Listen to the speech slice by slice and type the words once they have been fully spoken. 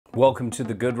Welcome to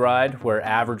the Good Ride, where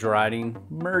average riding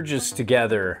merges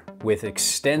together with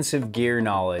extensive gear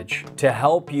knowledge to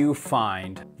help you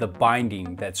find the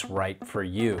binding that's right for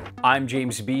you. I'm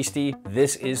James Beastie.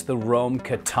 This is the Rome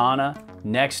Katana.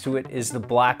 Next to it is the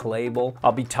Black Label.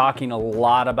 I'll be talking a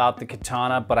lot about the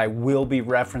Katana, but I will be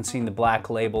referencing the Black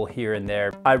Label here and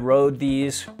there. I rode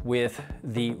these with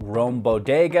the Rome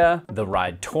Bodega, the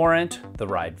Ride Torrent, the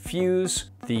Ride Fuse,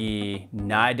 the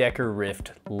Nidecker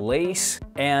Rift Lace,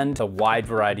 and a wide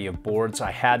variety of boards. I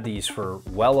had these for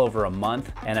well over a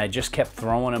month, and I just kept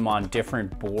throwing them on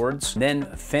different boards. Then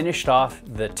finished off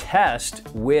the test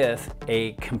with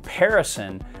a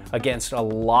comparison against a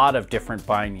lot of different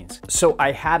bindings. So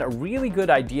I had a really good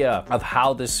idea of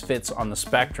how this fits on the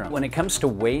spectrum. When it comes to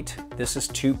weight, this is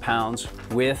 2 pounds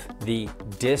with the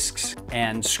discs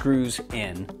and screws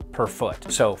in per foot.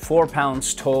 So 4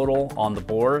 pounds total on the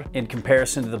board. In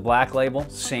comparison to the Black Label,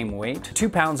 same weight. 2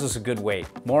 pounds is a good weight.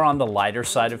 More on the lighter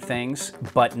side of things,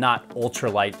 but not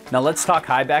ultra light. Now let's talk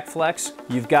Highback Flex.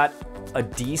 You've got a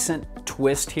decent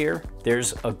twist here.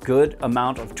 There's a good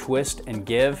amount of twist and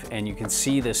give, and you can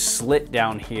see this slit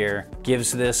down here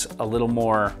gives this a little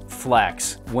more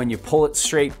flex. When you pull it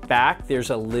straight back, there's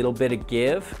a little bit of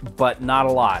give, but not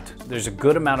a lot. There's a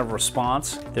good amount of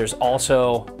response. There's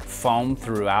also foam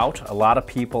throughout. A lot of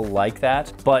people like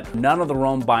that, but none of the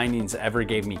Rome bindings ever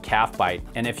gave me calf bite.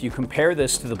 And if you compare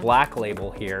this to the Black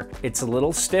Label here, it's a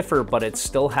little stiffer, but it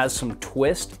still has some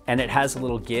twist and it has a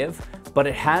little give, but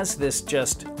it has this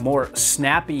just more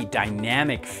snappy,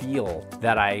 dynamic feel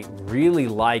that I really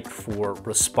like for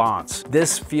response.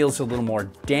 This feels a little more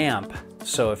damp,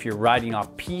 so if you're riding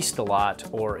off piste a lot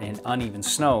or in uneven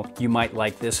snow, you might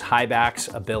like this Highback's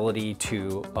ability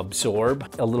to absorb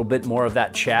a little bit more of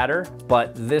that chatter,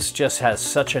 but this just has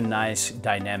such a nice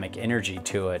dynamic energy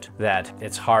to it that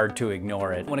it's hard to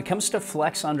ignore it. When it comes to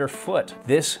flex underfoot,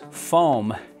 this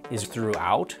foam is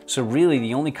throughout. So really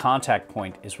the only contact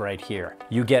point is right here.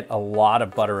 You get a lot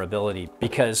of butterability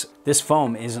because this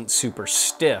foam isn't super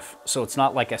stiff. So it's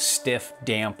not like a stiff,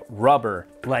 damp rubber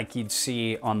like you'd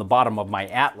see on the bottom of my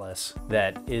Atlas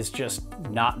that is just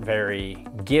not very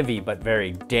givey, but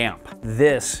very damp.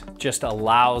 This just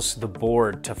allows the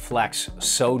board to flex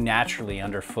so naturally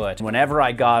underfoot. Whenever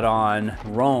I got on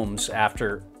Rome's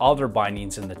after other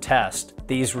bindings in the test,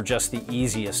 these were just the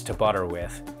easiest to butter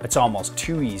with. It's almost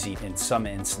too easy in some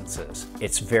instances.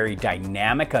 It's very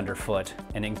dynamic underfoot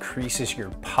and increases your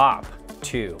pop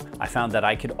too. I found that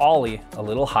I could ollie a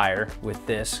little higher with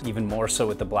this, even more so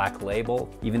with the Black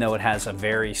Label, even though it has a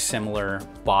very similar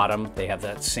bottom. They have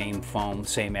that same foam,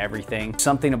 same everything.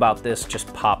 Something about this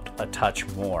just popped a touch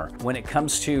more. When it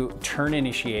comes to turn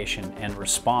initiation and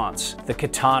response, the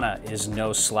Katana is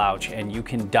no slouch, and you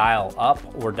can dial up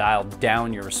or dial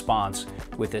down your response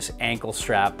with this ankle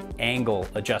strap angle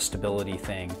adjustability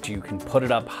thing. You can put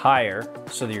it up higher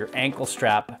so that your ankle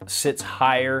strap sits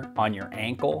higher on your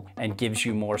ankle and gives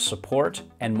you more support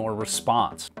and more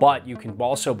response. But you can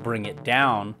also bring it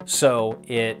down so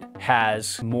it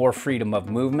has more freedom of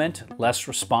movement, less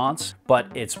response, but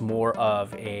it's more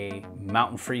of a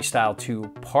mountain freestyle to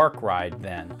park ride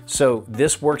then. So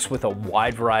this works with a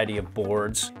wide variety of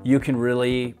boards. You can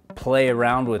really play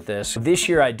around with this. This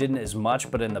year I didn't as much,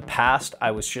 but in the past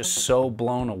I was just so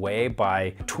blown away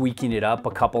by tweaking it up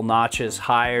a couple notches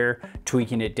higher,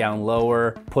 tweaking it down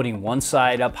lower, putting one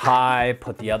side up high,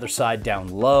 put the other side down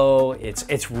low.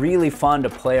 It's really fun to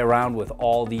play around with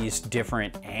all these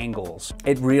different angles.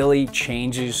 It really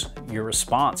changes your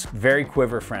response. Very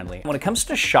quiver friendly. When it comes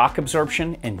to shock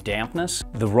absorption and dampness,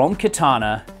 the Rome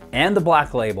Katana and the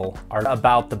Black Label are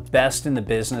about the best in the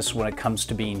business when it comes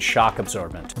to being shock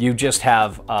absorbent. You just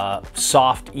have a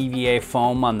soft EVA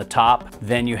foam on the top,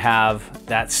 then you have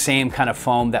that same kind of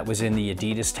foam that was in the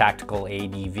Adidas Tactical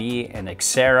ADV and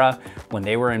Xera when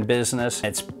they were in business.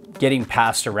 It's getting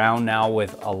passed around now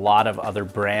with a lot of other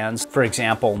brands. For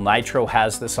example, Nitro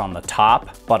has this on the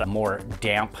top, but a more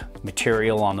damp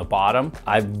material on the bottom.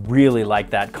 I really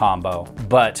like that combo,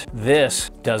 but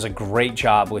this does a great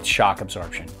job with shock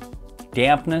absorption.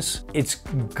 Dampness, it's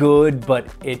good, but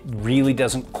it really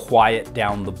doesn't quiet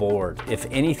down the board. If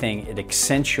anything, it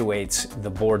accentuates the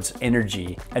board's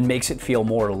energy and makes it feel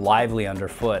more lively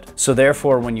underfoot. So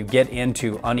therefore, when you get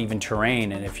into uneven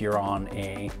terrain, and if you're on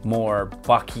a more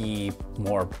bucky,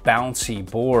 more bouncy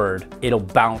board, it'll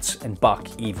bounce and buck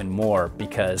even more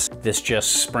because this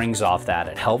just springs off that.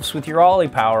 It helps with your ollie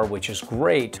power, which is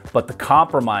great, but the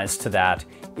compromise to that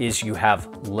is you have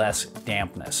less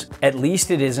dampness. At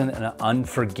least it isn't an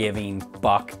unforgiving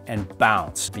buck and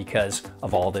bounce because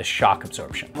of all this shock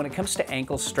absorption. When it comes to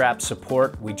ankle strap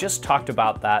support, we just talked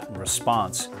about that in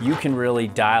response. You can really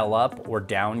dial up or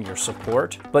down your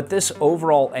support, but this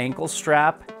overall ankle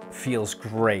strap feels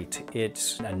great.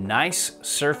 It's a nice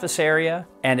surface area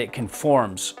and it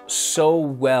conforms so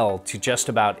well to just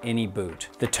about any boot.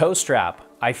 The toe strap,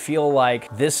 I feel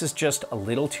like this is just a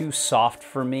little too soft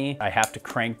for me. I have to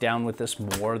crank down with this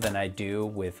more than I do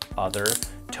with other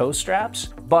toe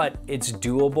straps, but it's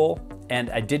doable. And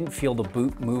I didn't feel the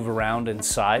boot move around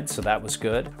inside, so that was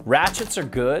good. Ratchets are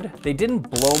good. They didn't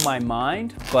blow my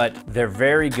mind, but they're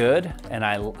very good, and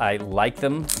I like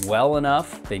them well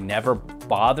enough. They never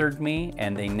bothered me,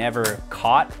 and they never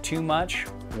caught too much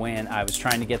when I was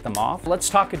trying to get them off. Let's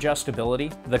talk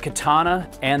adjustability. The Katana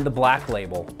and the Black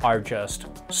Label are just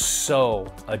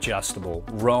so adjustable.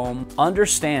 Rome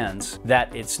understands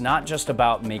that it's not just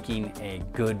about making a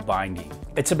good binding.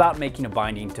 It's about making a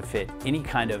binding to fit any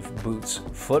kind of boot's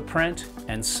footprint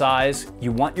and size.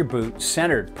 You want your boot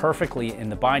centered perfectly in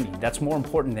the binding. That's more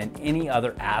important than any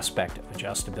other aspect of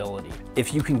adjustability.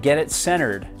 If you can get it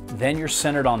centered, then you're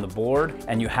centered on the board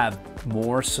and you have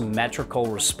more symmetrical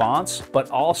response, but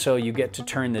also you get to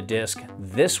turn the disc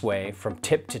this way from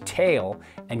tip to tail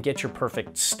and get your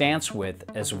perfect stance width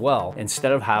as well,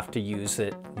 instead of have to use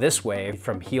it this way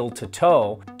from heel to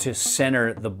toe to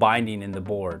center the binding in the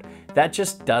board. That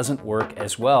just doesn't work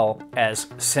as well as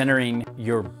centering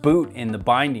your boot in the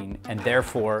binding and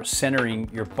therefore centering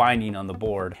your binding on the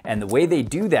board. And the way they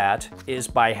do that is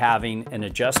by having an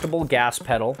adjustable gas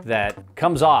pedal that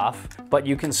comes off, but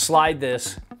you can slide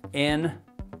this in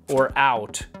or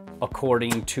out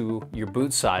according to your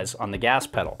boot size on the gas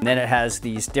pedal. And then it has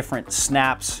these different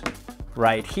snaps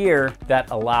right here that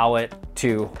allow it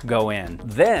to go in.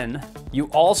 Then you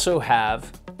also have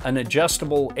an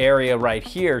adjustable area right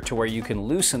here to where you can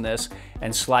loosen this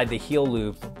and slide the heel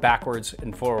loop backwards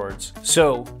and forwards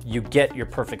so you get your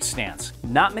perfect stance.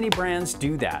 Not many brands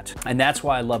do that, and that's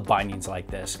why I love bindings like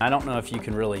this. I don't know if you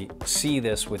can really see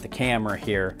this with the camera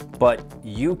here, but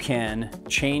you can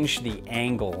change the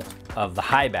angle of the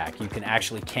high back. You can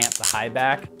actually cant the high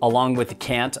back along with the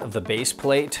cant of the base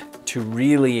plate to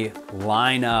really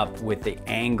line up with the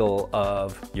angle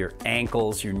of your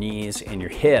ankles, your knees, and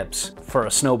your hips for a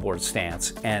snowboard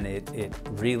stance. And it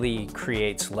really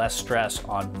creates less stress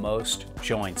on most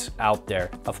joints out there.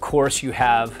 Of course, you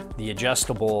have the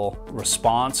adjustable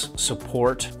response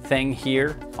support thing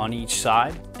here on each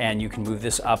side, and you can move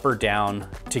this up or down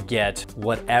to get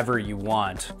whatever you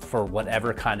want for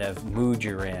whatever kind of mood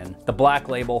you're in. The Black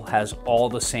Label has all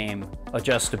the same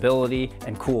adjustability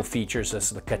and cool features as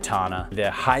the Katana. The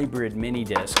hybrid mini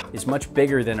disc is much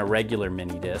bigger than a regular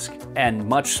mini disc and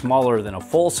much smaller than a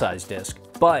full-size disc,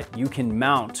 but you can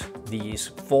mount these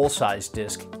full-size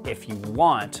discs if you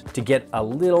want to get a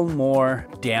little more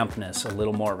dampness, a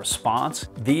little more response.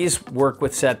 These work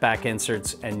with setback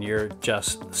inserts and you're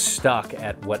just stuck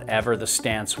at whatever the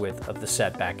stance width of the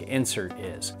setback insert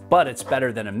is. But it's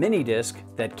better than a mini disc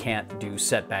that can't do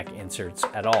setback inserts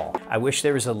at all. I wish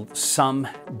there was some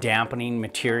dampening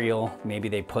material. Maybe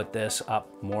they put this up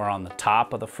more on the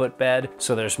top of the footbed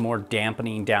so there's more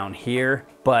dampening down here,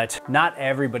 but not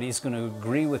everybody's going to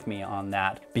agree with me on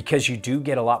that because you do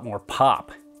get a lot more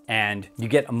pop and you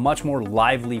get a much more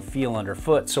lively feel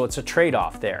underfoot, so it's a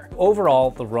trade-off there.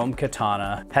 Overall, the Rome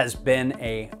Katana has been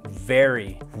a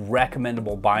very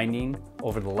recommendable binding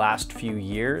over the last few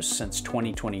years, since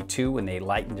 2022 when they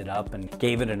lightened it up and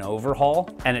gave it an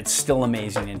overhaul, and it's still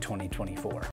amazing in 2024.